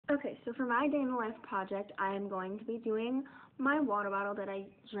Okay, so for my day in the life project, I am going to be doing my water bottle that I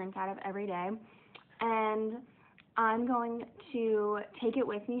drink out of every day, and I'm going to take it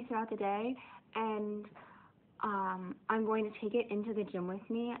with me throughout the day, and I'm going to take it into the gym with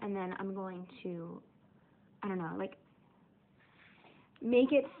me, and then I'm going to, I don't know, like,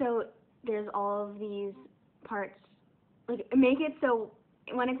 make it so there's all of these parts, like, make it so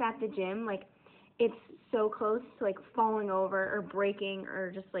when it's at the gym, like, it's so close to, like, falling over or breaking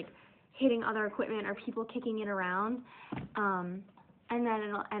or just, like, hitting other equipment or people kicking it around, and then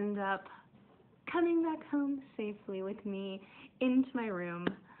it'll end up coming back home safely with me into my room.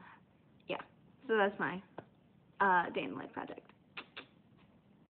 Yeah, so that's my day in the life project.